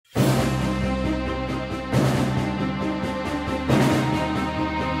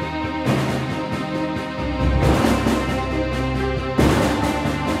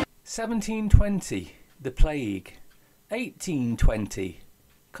1720, the plague. 1820,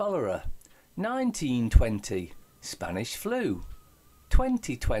 cholera. 1920, Spanish flu.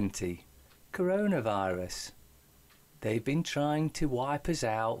 2020, coronavirus. They've been trying to wipe us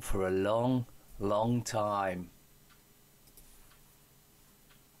out for a long, long time.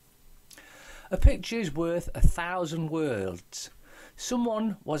 A picture's worth 1,000 words.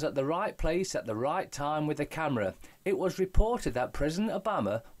 Someone was at the right place at the right time with a camera. It was reported that President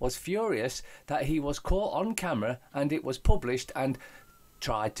Obama was furious that he was caught on camera and it was published and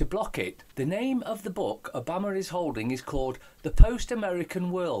tried to block it. The name of the book Obama is holding is called The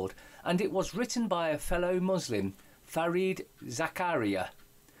Post-American World, and it was written by a fellow Muslim, Fareed Zakaria.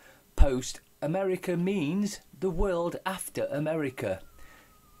 Post-America means the world after America.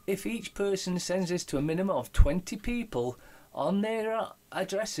 If each person sends this to a minimum of 20 people on their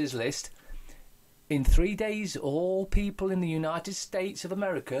addresses list, in 3 days all people in the United States of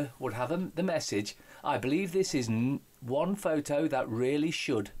America would have the message. I believe this is one photo that really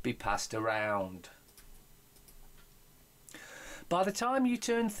should be passed around. By the time you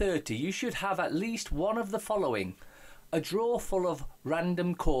turn 30, you should have at least one of the following: a drawer full of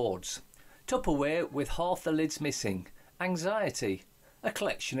random cords, Tupperware with half the lids missing, anxiety, a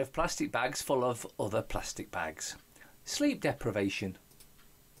collection of plastic bags full of other plastic bags, sleep deprivation.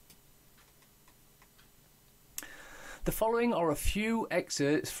 The following are a few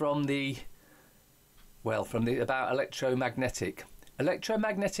excerpts from about electromagnetic,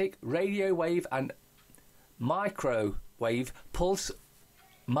 radio wave and microwave pulse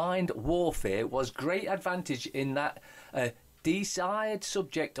mind warfare was great advantage in that a desired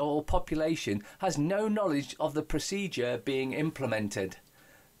subject or population has no knowledge of the procedure being implemented.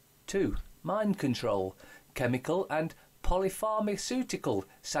 2. Mind control. Chemical and polypharmaceutical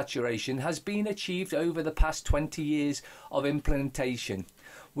saturation has been achieved over the past 20 years of implementation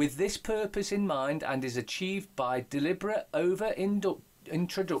with this purpose in mind and is achieved by deliberate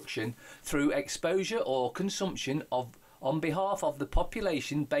introduction through exposure or consumption on behalf of the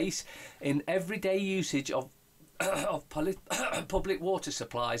population base in everyday usage of public water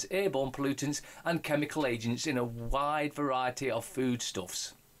supplies, airborne pollutants and chemical agents in a wide variety of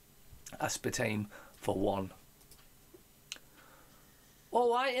foodstuffs. Aspartame for one.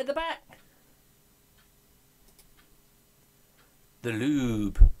 All right at the back. The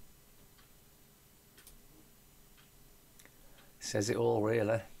lube. Says it all,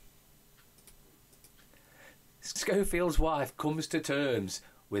 really. Schofield's wife comes to terms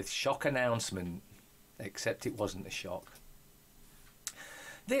with shock announcement. Except it wasn't a shock.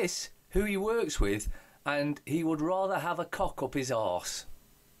 This, who he works with, and he would rather have a cock up his arse.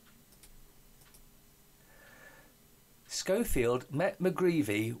 Schofield met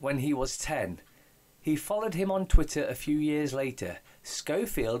McGreevy when he was 10. He followed him on Twitter a few years later.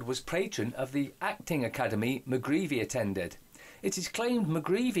 Schofield was patron of the acting academy McGreevy attended. It is claimed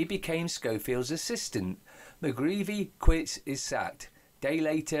McGreevy became Schofield's assistant. McGreevy quits, is sacked. Day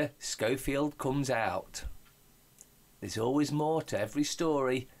later, Schofield comes out. There's always more to every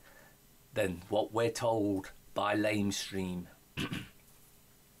story than what we're told by lamestream.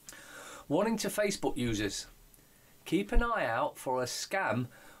 Warning to Facebook users. Keep an eye out for a scam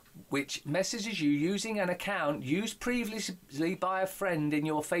which messages you using an account used previously by a friend in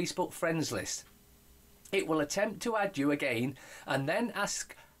your Facebook friends list. It will attempt to add you again and then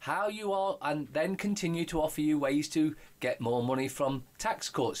ask how you are and then continue to offer you ways to get more money from tax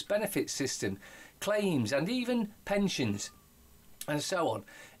cuts, benefits system, claims and even pensions and so on.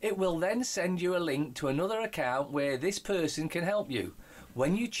 It will then send you a link to another account where this person can help you.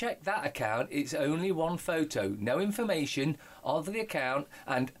 When you check that account, it's only one photo, no information of the account,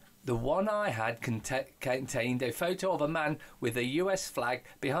 and the one I had contained a photo of a man with a US flag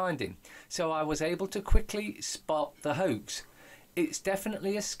behind him. So I was able to quickly spot the hoax. It's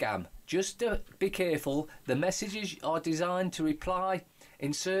definitely a scam. Just be careful. The messages are designed to reply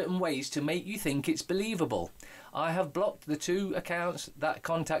in certain ways to make you think it's believable. I have blocked the 2 accounts that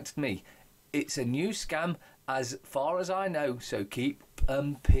contacted me. It's a new scam as far as I know, so keep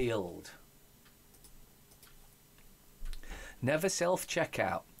peeled. Never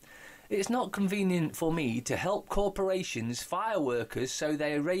self-checkout. It's not convenient for me to help corporations fire workers so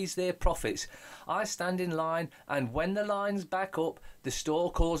they raise their profits. I stand in line and when the lines back up, the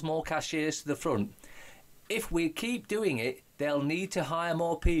store calls more cashiers to the front. If we keep doing it, they'll need to hire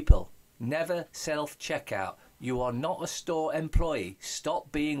more people. Never self-checkout. You are not a store employee.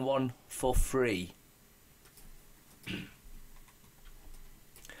 Stop being one for free.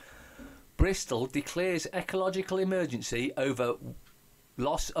 Bristol declares ecological emergency over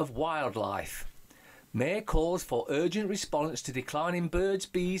loss of wildlife. Mayor calls for urgent response to decline in birds,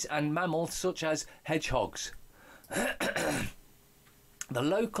 bees and mammals such as hedgehogs. The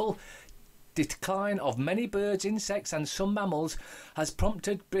local decline of many birds, insects and some mammals has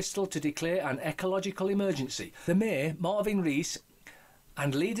prompted Bristol to declare an ecological emergency. The Mayor, Marvin Rees,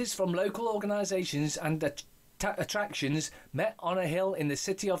 and leaders from local organisations and attractions met on a hill in the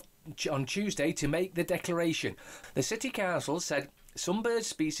city on Tuesday to make the declaration. The City Council said some bird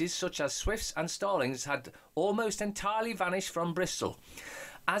species such as swifts and starlings had almost entirely vanished from Bristol.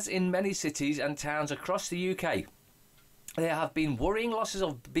 As in many cities and towns across the UK, there have been worrying losses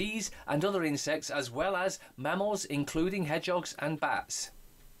of bees and other insects as well as mammals including hedgehogs and bats.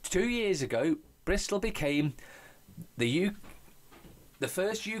 2 years ago, Bristol became the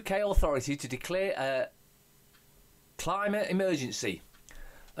first UK authority to declare a climate emergency.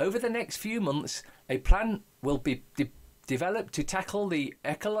 Over the next few months, a plan will be developed to tackle the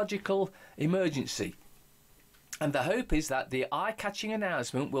ecological emergency. And the hope is that the eye-catching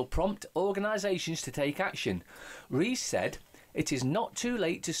announcement will prompt organisations to take action. Rees said, "It is not too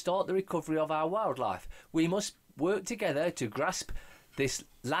late to start the recovery of our wildlife. We must work together to grasp this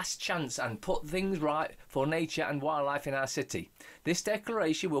last chance and put things right for nature and wildlife in our city. This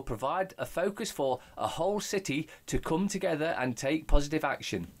declaration will provide a focus for a whole city to come together and take positive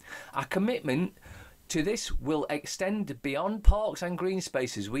action. Our commitment to this will extend beyond parks and green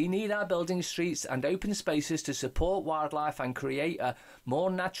spaces. We need our buildings, streets and open spaces to support wildlife and create a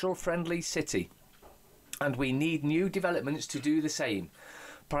more natural friendly city. And we need new developments to do the same.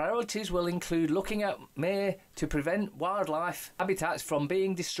 Priorities will include looking at more to prevent wildlife habitats from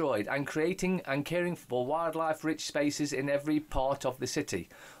being destroyed and creating and caring for wildlife-rich spaces in every part of the city."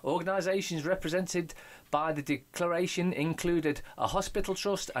 Organisations represented by the declaration included a hospital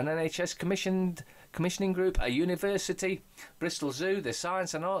trust, an NHS commissioning group, a university, Bristol Zoo, the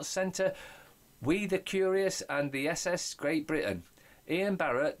Science and Arts Centre, We the Curious and the SS Great Britain. Ian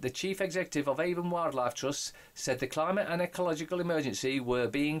Barrett, the Chief Executive of Avon Wildlife Trusts, said the climate and ecological emergency were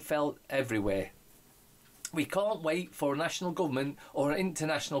being felt everywhere. "We can't wait for a national government or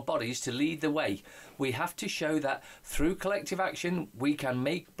international bodies to lead the way. We have to show that through collective action we can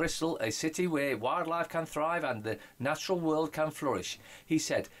make Bristol a city where wildlife can thrive and the natural world can flourish." He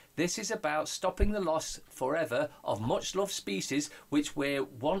said, "This is about stopping the loss forever of much loved species which were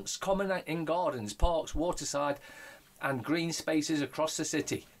once common in gardens, parks, waterside and green spaces across the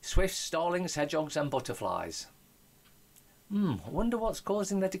city. Swifts, starlings, hedgehogs and butterflies." I wonder what's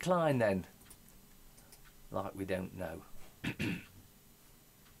causing the decline then. Like we don't know.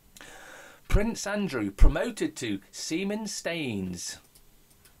 Prince Andrew promoted to Seaman Staines.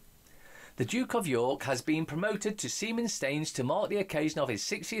 The Duke of York has been promoted to Seaman Staines to mark the occasion of his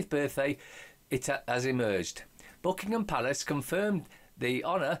 60th birthday, it has emerged. Buckingham Palace confirmed the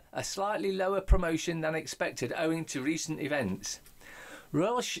honour, a slightly lower promotion than expected owing to recent events.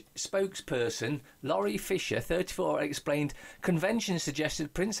 Royal spokesperson Laurie Fisher, 34, explained convention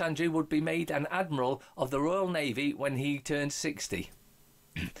suggested Prince Andrew would be made an Admiral of the Royal Navy when he turned 60.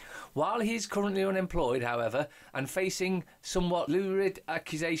 While he is currently unemployed, however, and facing somewhat lurid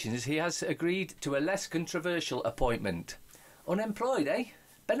accusations, he has agreed to a less controversial appointment. Unemployed, eh?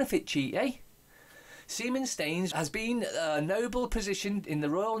 Benefit cheat, eh? Seaman Staines has been a noble position in the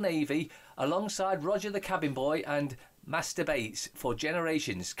Royal Navy alongside Roger the Cabin Boy and Master Bates for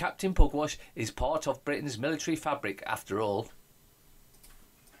generations. Captain Pugwash is part of Britain's military fabric after all.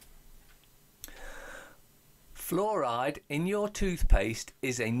 Fluoride in your toothpaste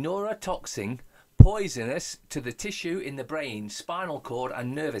is a neurotoxin poisonous to the tissue in the brain, spinal cord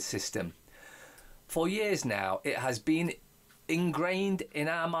and nervous system. For years now, it has been ingrained in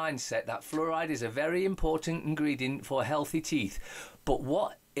our mindset that fluoride is a very important ingredient for healthy teeth. But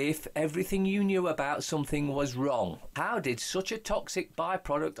what if everything you knew about something was wrong? How did such a toxic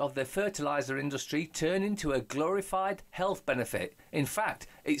byproduct of the fertilizer industry turn into a glorified health benefit? In fact,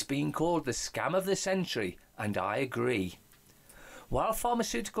 it's been called the scam of the century, and I agree. While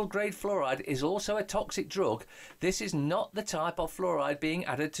pharmaceutical grade fluoride is also a toxic drug, this is not the type of fluoride being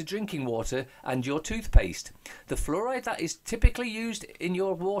added to drinking water and your toothpaste. The fluoride that is typically used in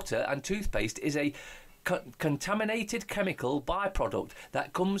your water and toothpaste is a contaminated chemical byproduct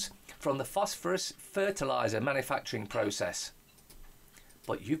that comes from the phosphorus fertilizer manufacturing process.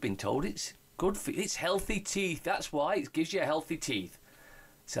 But you've been told it's good for you. It's healthy teeth. That's why it gives you healthy teeth.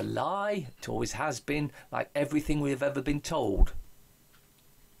 It's a lie. It always has been, like everything we've ever been told.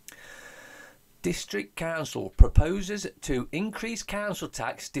 District Council proposes to increase council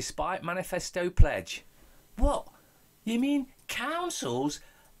tax despite manifesto pledge. What? You mean councils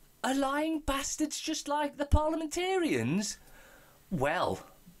are lying bastards just like the parliamentarians? Well,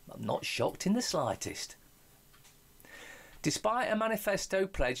 I'm not shocked in the slightest. Despite a manifesto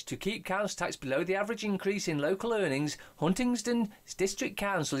pledge to keep council tax below the average increase in local earnings, Huntingdon District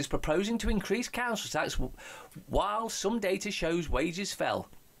Council is proposing to increase council tax while some data shows wages fell.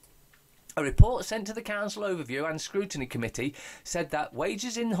 A report sent to the Council Overview and Scrutiny Committee said that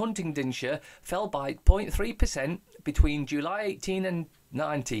wages in Huntingdonshire fell by 0.3% between July 18 and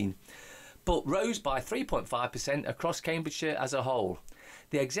 19, but rose by 3.5% across Cambridgeshire as a whole.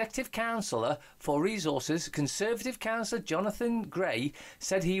 The Executive Councillor for Resources, Conservative Councillor Jonathan Gray,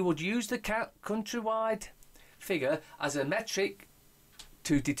 said he would use the countrywide figure as a metric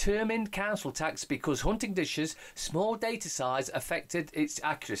to determine council tax because Huntingdonshire's small data size affected its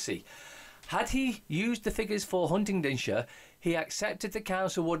accuracy. Had he used the figures for Huntingdonshire, he accepted the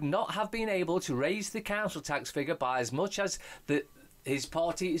council would not have been able to raise the council tax figure by as much as his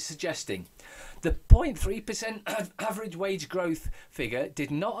party is suggesting. The 0.3% average wage growth figure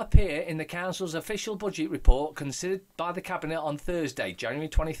did not appear in the council's official budget report considered by the Cabinet on Thursday, January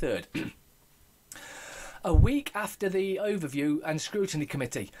 23rd. A week after the Overview and Scrutiny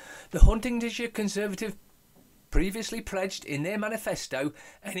Committee, the Huntingdonshire Conservative previously pledged in their manifesto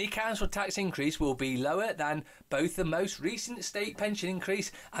any council tax increase will be lower than both the most recent state pension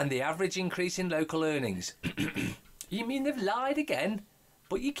increase and the average increase in local earnings. You mean they've lied again?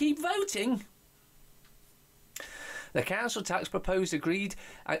 But you keep voting? The council tax proposed agreed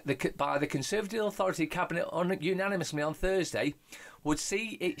by the Conservative Authority Cabinet unanimously on Thursday would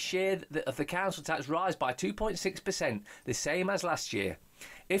see its share of the council tax rise by 2.6%, the same as last year.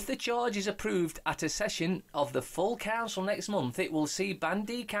 If the charge is approved at a session of the full council next month, it will see Band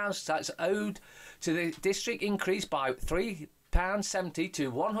D council tax owed to the district increase by £3.70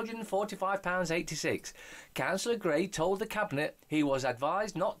 to £145.86. Councillor Gray told the Cabinet he was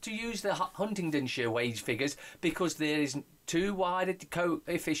advised not to use the Huntingdonshire wage figures because there is too wide a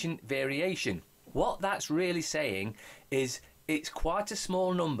coefficient variation. What that's really saying is it's quite a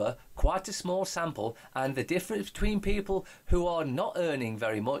small number, quite a small sample, and the difference between people who are not earning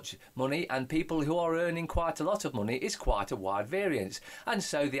very much money and people who are earning quite a lot of money is quite a wide variance. And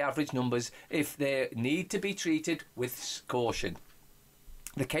so the average numbers, if they need to be treated with caution.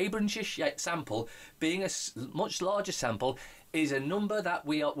 The Cambridgeshire sample, being a much larger sample, is a number that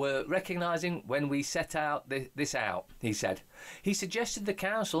we were recognising when we set out this out, he said. He suggested the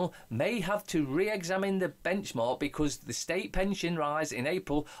council may have to re-examine the benchmark because the state pension rise in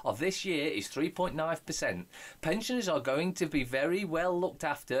April of this year is 3.9%. Pensioners are going to be very well looked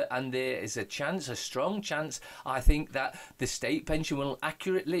after, and there is a strong chance, I think, that the state pension will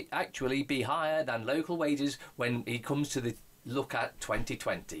actually be higher than local wages when it comes to the look at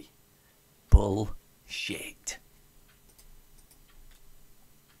 2020. Bullshit.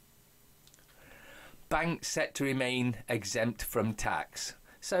 Banks set to remain exempt from tax.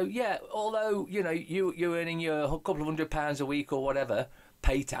 So yeah, although you're earning your couple of £100 a week or whatever,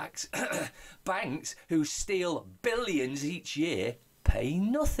 pay tax. Banks who steal billions each year pay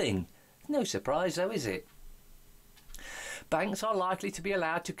nothing. No surprise though, is it? Banks are likely to be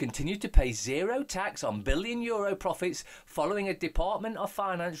allowed to continue to pay zero tax on billion-euro profits following a Department of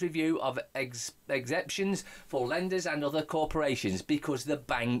Finance review of exceptions for lenders and other corporations because the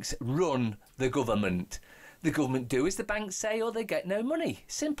banks run the government. The government do as the banks say or they get no money.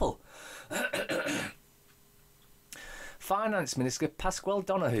 Simple. Finance Minister Pasquale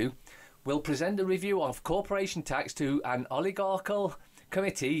Donoghue will present a review of corporation tax to an oligarchical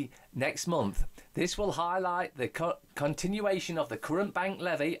committee next month. This will highlight the continuation of the current bank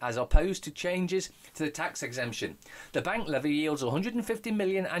levy as opposed to changes to the tax exemption. The bank levy yields 150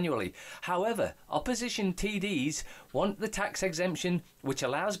 million annually. However, opposition TDs want the tax exemption, which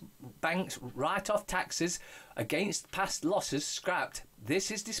allows banks write off taxes against past losses, scrapped. This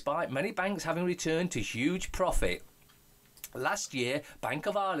is despite many banks having returned to huge profit. Last year, Bank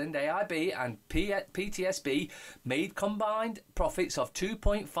of Ireland, AIB and PTSB made combined profits of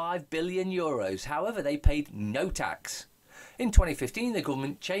 €2.5 billion. However, they paid no tax. In 2015, the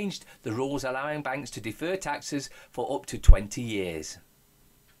government changed the rules allowing banks to defer taxes for up to 20 years.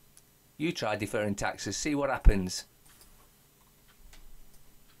 You try deferring taxes, see what happens.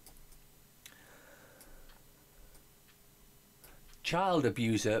 Child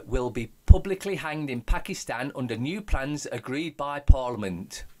abuser will be publicly hanged in Pakistan under new plans agreed by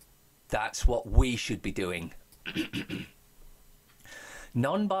Parliament. That's what we should be doing.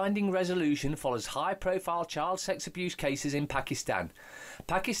 Non-binding resolution follows high-profile child sex abuse cases in Pakistan.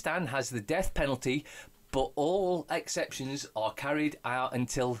 Pakistan has the death penalty, but all exceptions are carried out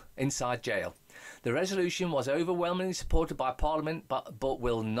until inside jail. The resolution was overwhelmingly supported by Parliament, but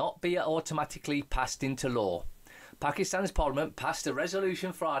will not be automatically passed into law. Pakistan's parliament passed a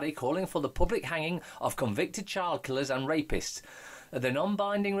resolution Friday calling for the public hanging of convicted child killers and rapists. The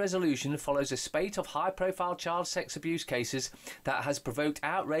non-binding resolution follows a spate of high-profile child sex abuse cases that has provoked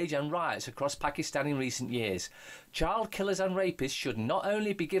outrage and riots across Pakistan in recent years. Child killers and rapists should not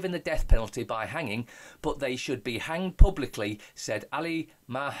only be given the death penalty by hanging, but they should be hanged publicly, said Ali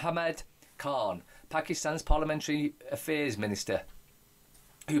Muhammad Khan, Pakistan's Parliamentary Affairs Minister,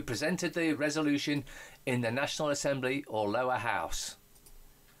 who presented the resolution in the National Assembly or lower house.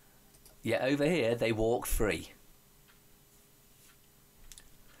 Yet over here they walk free.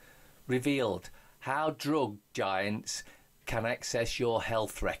 Revealed how drug giants can access your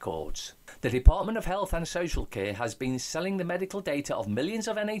health records. The Department of Health and Social Care has been selling the medical data of millions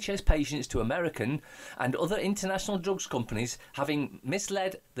of NHS patients to American and other international drugs companies, having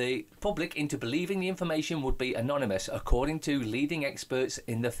misled the public into believing the information would be anonymous, according to leading experts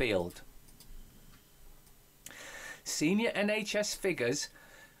in the field. Senior NHS figures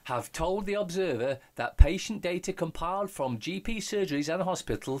have told The Observer that patient data compiled from GP surgeries and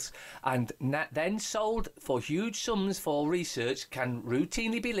hospitals and then sold for huge sums for research can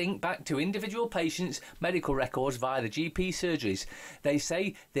routinely be linked back to individual patients' medical records via the GP surgeries. They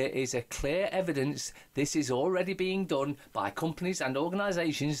say there is a clear evidence this is already being done by companies and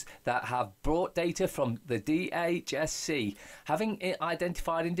organisations that have brought data from the DHSC, having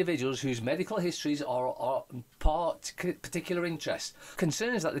identified individuals whose medical histories are of particular interest.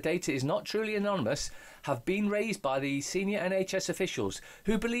 Concerns that the data is not truly anonymous have been raised by the senior NHS officials,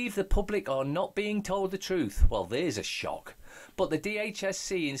 who believe the public are not being told the truth. Well, there's a shock. But the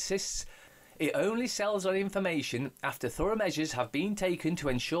DHSC insists it only sells on information after thorough measures have been taken to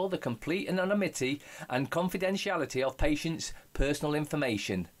ensure the complete anonymity and confidentiality of patients' personal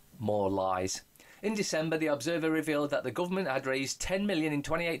information. More lies. In December, The Observer revealed that the government had raised $10 million in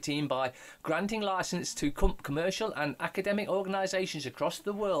 2018 by granting licence to commercial and academic organisations across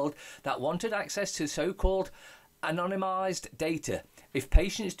the world that wanted access to so-called anonymised data. If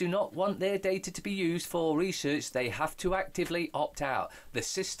patients do not want their data to be used for research, they have to actively opt out. The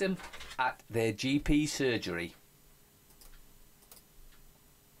system at their GP surgery.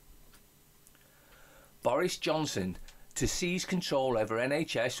 Boris Johnson to seize control over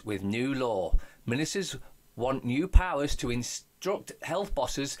NHS with new law. Ministers want new powers to instruct health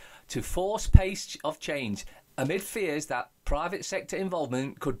bosses to force pace of change amid fears that private sector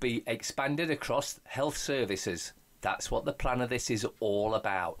involvement could be expanded across health services. That's what the plan of this is all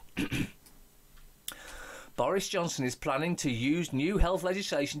about. Boris Johnson is planning to use new health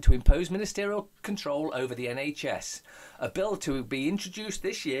legislation to impose ministerial control over the NHS. A bill to be introduced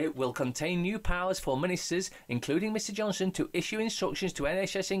this year will contain new powers for ministers, including Mr Johnson, to issue instructions to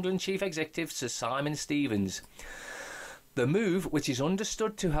NHS England Chief Executive Sir Simon Stevens. The move, which is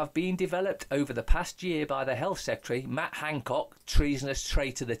understood to have been developed over the past year by the Health Secretary, Matt Hancock, treasonous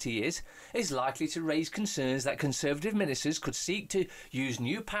traitor that he is likely to raise concerns that Conservative ministers could seek to use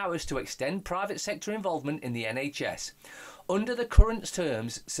new powers to extend private sector involvement in the NHS. Under the current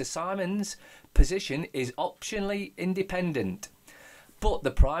terms, Sir Simon's position is optionally independent. But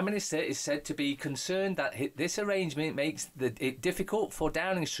the Prime Minister is said to be concerned that this arrangement makes it difficult for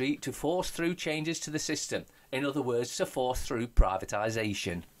Downing Street to force through changes to the system. In other words, to force through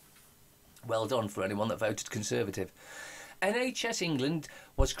privatisation. Well done for anyone that voted Conservative. NHS England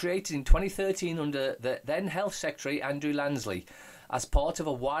was created in 2013 under the then Health Secretary Andrew Lansley as part of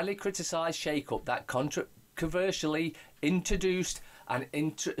a widely criticised shake-up that controversially introduced an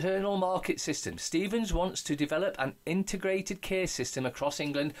internal market system. Stevens wants to develop an integrated care system across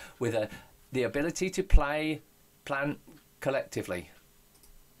England with the ability to plan collectively.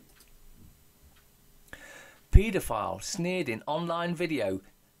 Paedophile snared in online video,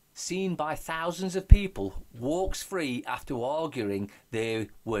 seen by thousands of people, walks free after arguing there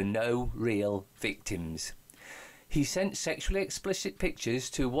were no real victims. He sent sexually explicit pictures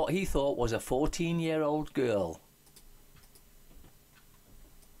to what he thought was a 14-year-old girl.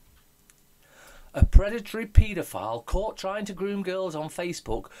 A predatory paedophile caught trying to groom girls on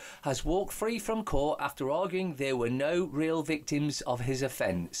Facebook has walked free from court after arguing there were no real victims of his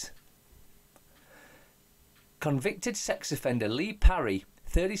offence. Convicted sex offender Lee Parry,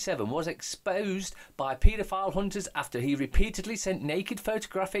 37, was exposed by paedophile hunters after he repeatedly sent naked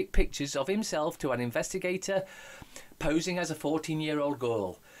photographic pictures of himself to an investigator posing as a 14-year-old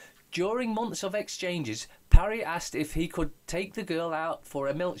girl. During months of exchanges, Parry asked if he could take the girl out for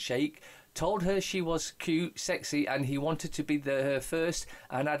a milkshake, told her she was cute, sexy, and he wanted to be her first,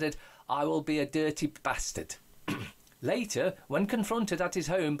 and added, "I will be a dirty bastard." Later, when confronted at his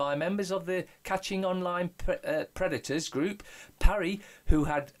home by members of the Catching Online Predators group, Parry, who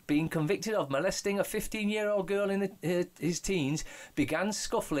had been convicted of molesting a 15-year-old girl in his teens, began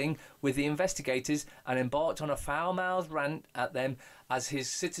scuffling with the investigators and embarked on a foul-mouthed rant at them as his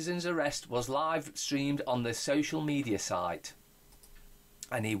citizen's arrest was live-streamed on the social media site.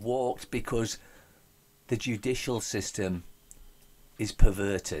 And he walked because the judicial system is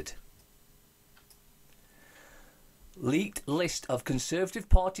perverted. Leaked list of Conservative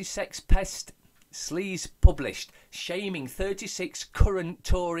Party sex pest sleaze published, shaming 36 current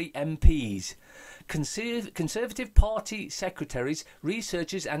Tory MPs. Conservative Party secretaries,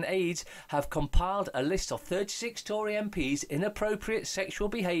 researchers and aides have compiled a list of 36 Tory MPs' inappropriate sexual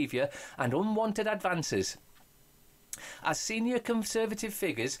behaviour and unwanted advances. As senior Conservative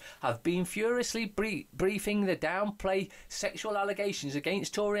figures have been furiously briefing the downplay sexual allegations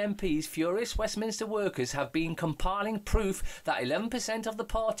against Tory MPs, furious Westminster workers have been compiling proof that 11% of the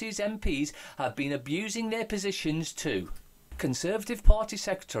party's MPs have been abusing their positions too. Conservative Party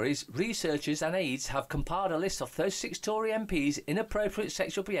secretaries, researchers and aides have compiled a list of 36 Tory MPs' inappropriate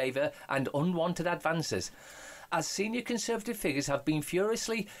sexual behaviour and unwanted advances. As senior Conservative figures have been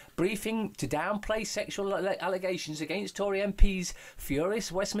furiously briefing to downplay sexual allegations against Tory MPs,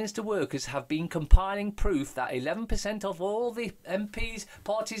 furious Westminster workers have been compiling proof that 11% of all the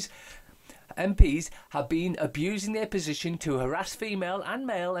party's MPs have been abusing their position to harass female and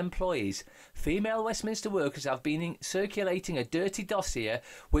male employees. Female Westminster workers have been circulating a dirty dossier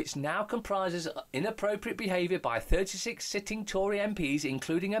which now comprises inappropriate behaviour by 36 sitting Tory MPs,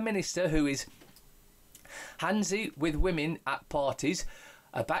 including a minister who is handsy with women at parties,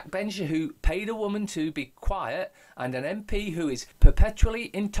 a backbencher who paid a woman to be quiet, and an MP who is perpetually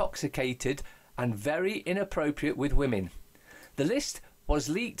intoxicated and very inappropriate with women. The list was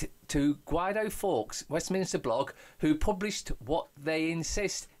leaked to Guido Fawkes' Westminster blog, who published what they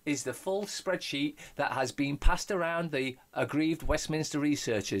insist is the full spreadsheet that has been passed around the aggrieved Westminster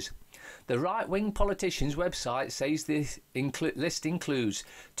researchers. The right-wing politician's website says this list includes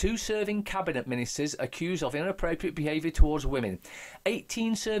 2 serving cabinet ministers accused of inappropriate behaviour towards women,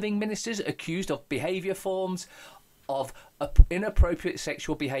 18 serving ministers accused of behaviour forms of inappropriate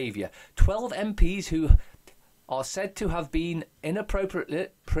sexual behaviour, 12 MPs who are said to have been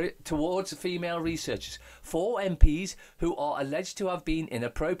inappropriate towards female researchers, 4 MPs who are alleged to have been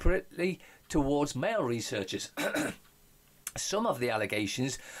inappropriately towards male researchers. Some of the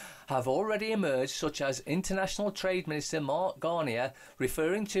allegations have already emerged, such as International Trade Minister Mark Garnier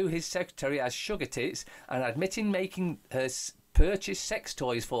referring to his secretary as sugar tits and admitting making her purchase sex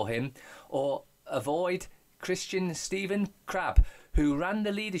toys for him, or avoid Christian Stephen Crabb, who ran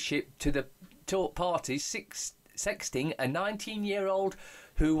the leadership to the party, sexting a 19-year-old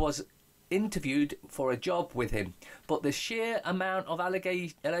who was interviewed for a job with him. But the sheer amount of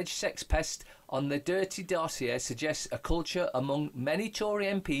alleged sex pest on the dirty dossier suggests a culture among many Tory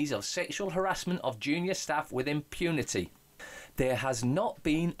MPs of sexual harassment of junior staff with impunity. There has not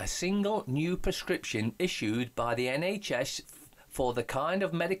been a single new prescription issued by the NHS for the kind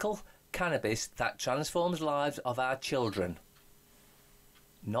of medical cannabis that transforms lives of our children.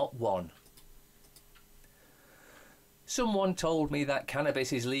 Not one. Someone told me that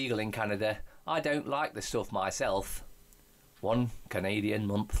cannabis is legal in Canada. I don't like the stuff myself. 1 Canadian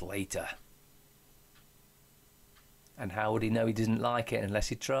month later. And how would he know he didn't like it unless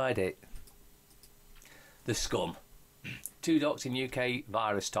he tried it? The scum. 2 docs in UK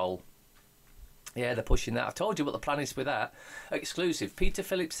virus toll. Yeah, they're pushing that. I told you what the plan is with that. Exclusive. Peter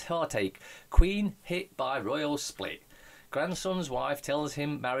Phillips' heartache. Queen hit by royal split. Grandson's wife tells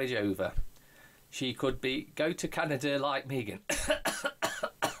him marriage over. She could go to Canada like Meghan.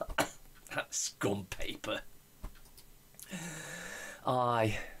 That scum paper.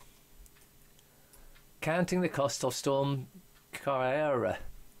 Aye. Counting the cost of Storm Carrera.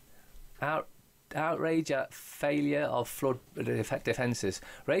 Outrage at failure of flood defences.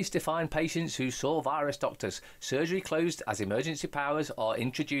 Race to find patients who saw virus doctors. Surgery closed as emergency powers are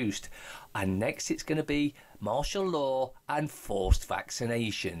introduced. And next it's going to be martial law and forced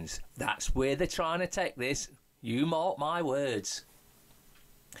vaccinations. That's where they're trying to take this. You mark my words.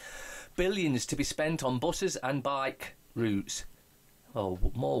 Billions to be spent on buses and bike routes. Oh,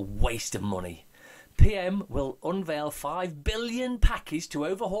 more waste of money. PM will unveil £5 billion package to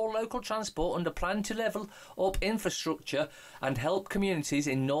overhaul local transport under plan to level up infrastructure and help communities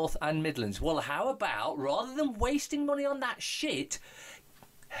in North and Midlands. Well, how about, rather than wasting money on that shit,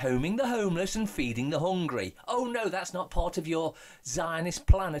 homing the homeless and feeding the hungry? Oh no, that's not part of your Zionist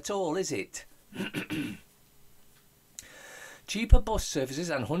plan at all, is it? Cheaper bus services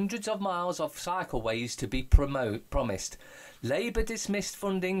and hundreds of miles of cycleways to be promised. Labour dismissed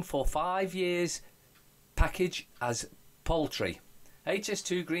funding for 5 years package as paltry.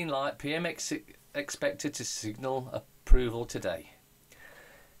 HS2 green light, PM expected to signal approval today.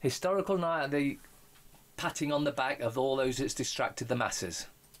 Historical night at the patting on the back of all those that's distracted the masses.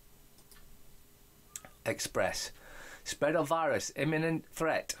 Express. Spread of virus, imminent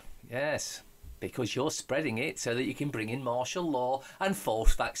threat. Yes, because you're spreading it so that you can bring in martial law and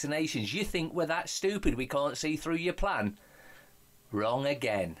forced vaccinations. You think we're that stupid we can't see through your plan? Wrong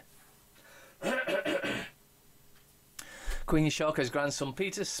again. Queen Shaka's grandson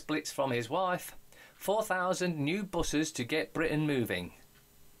Peter splits from his wife. 4,000 new buses to get Britain moving.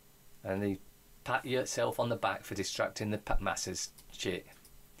 And you pat yourself on the back for distracting the masses. Shit.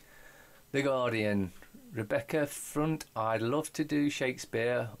 The Guardian. Rebecca Front, I'd love to do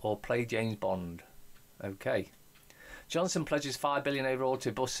Shakespeare or play James Bond. Okay. Johnson pledges 5 billion overall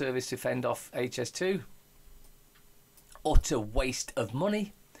to bus service to fend off HS2. Utter waste of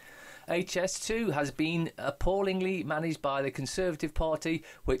money. HS2 has been appallingly managed by the Conservative Party,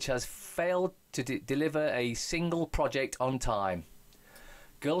 which has failed to deliver a single project on time.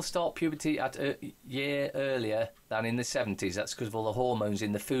 Girls start puberty at a year earlier than in the 70s. That's because of all the hormones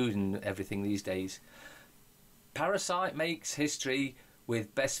in the food and everything these days. Parasite makes history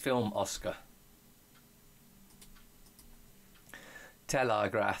with Best Film Oscar.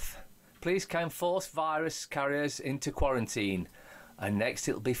 Telegraph. Police can force virus carriers into quarantine. And next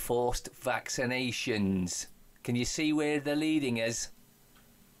it'll be forced vaccinations. Can you see where they're leading us?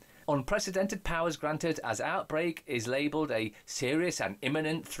 Unprecedented powers granted as outbreak is labelled a serious and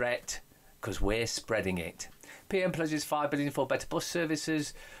imminent threat because we're spreading it. PM pledges 5 billion for better bus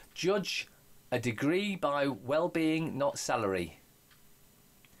services. Judge a degree by well-being, not salary.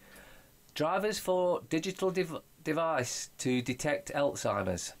 Drivers for digital device to detect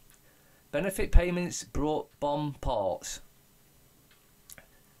Alzheimer's. Benefit payments brought bomb parts.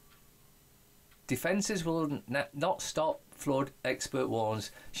 Defences will not stop flood, expert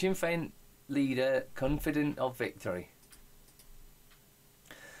warns. Sinn Féin leader confident of victory.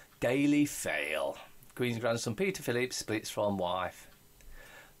 Daily fail. Queen's grandson Peter Phillips splits from wife.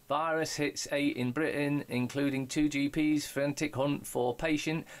 Virus hits 8 in Britain, including 2 GPs. Frantic hunt for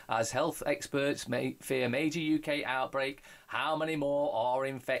patient as health experts fear major UK outbreak. How many more are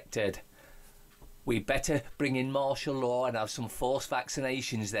infected? We better bring in martial law and have some forced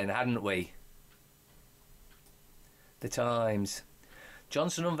vaccinations then, hadn't we? The Times.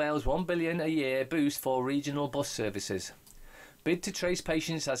 Johnson unveils 1 billion a year boost for regional bus services. Bid to trace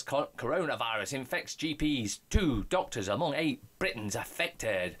patients as coronavirus infects GPs. 2 doctors among 8 Britons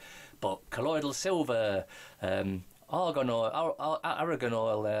affected. But colloidal silver, argon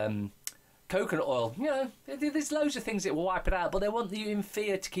oil, coconut oil, you know, there's loads of things that will wipe it out, but they want you in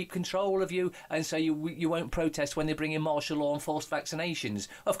fear to keep control of you, and so you won't protest when they bring in martial law and forced vaccinations.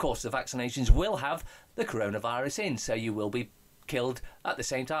 Of course, the vaccinations will have the coronavirus in, so you will be killed at the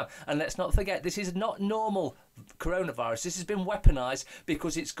same time. And let's not forget, this is not normal coronavirus. This has been weaponised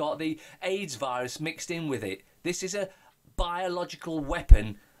because it's got the AIDS virus mixed in with it. This is a biological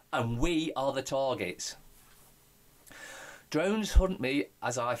weapon, and we are the targets. Drones hunt me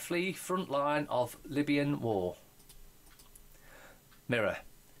as I flee front line of Libyan war. Mirror.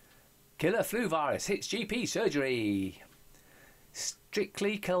 Killer flu virus hits GP surgery.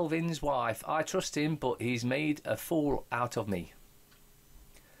 Strictly Kelvin's wife. I trust him, but he's made a fool out of me.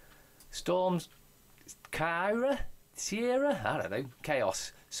 Storms. Sierra? I don't know.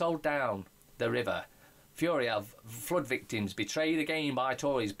 Chaos. Sold down the river. Fury of flood victims betrayed again by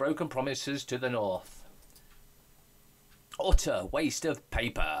Tories. Broken promises to the north. Utter waste of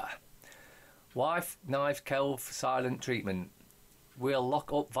paper. Wife, knife, kelv, silent treatment. We'll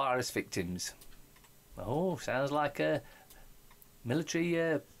lock up virus victims. Oh, sounds like a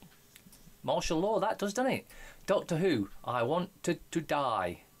military martial law, that does, doesn't it? Doctor Who, I want to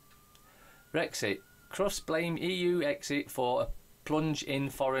die. Brexit. Crufts blame EU exit for a plunge in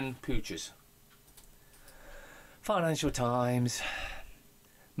foreign poochers. Financial Times.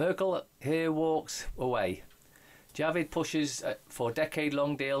 Merkel here walks away. Javid pushes for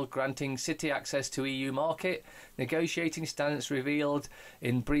decade-long deal granting city access to EU market. Negotiating stance revealed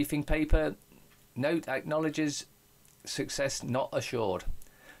in briefing paper. Note acknowledges success not assured.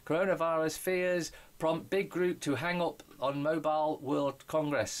 Coronavirus fears prompt big group to hang up on Mobile World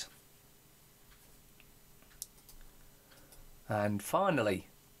Congress. And finally,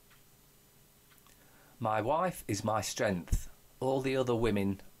 my wife is my strength. All the other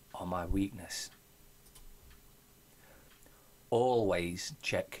women are my weakness. Always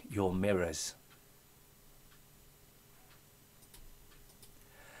check your mirrors.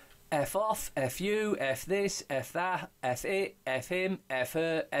 F off, F you, F this, F that, F it, F him, F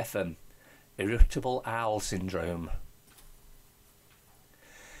her, F 'em. Irritable owl syndrome.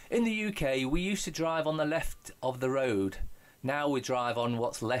 In the UK, we used to drive on the left of the road. Now we drive on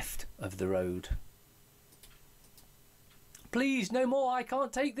what's left of the road. Please, no more, I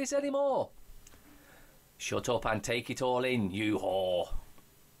can't take this anymore. Shut up and take it all in, you whore.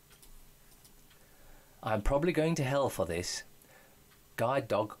 I'm probably going to hell for this. Guide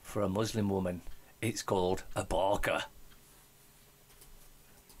dog for a Muslim woman. It's called a barker.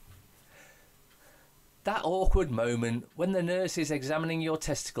 That awkward moment when the nurse is examining your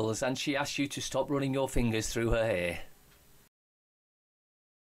testicles and she asks you to stop running your fingers through her hair.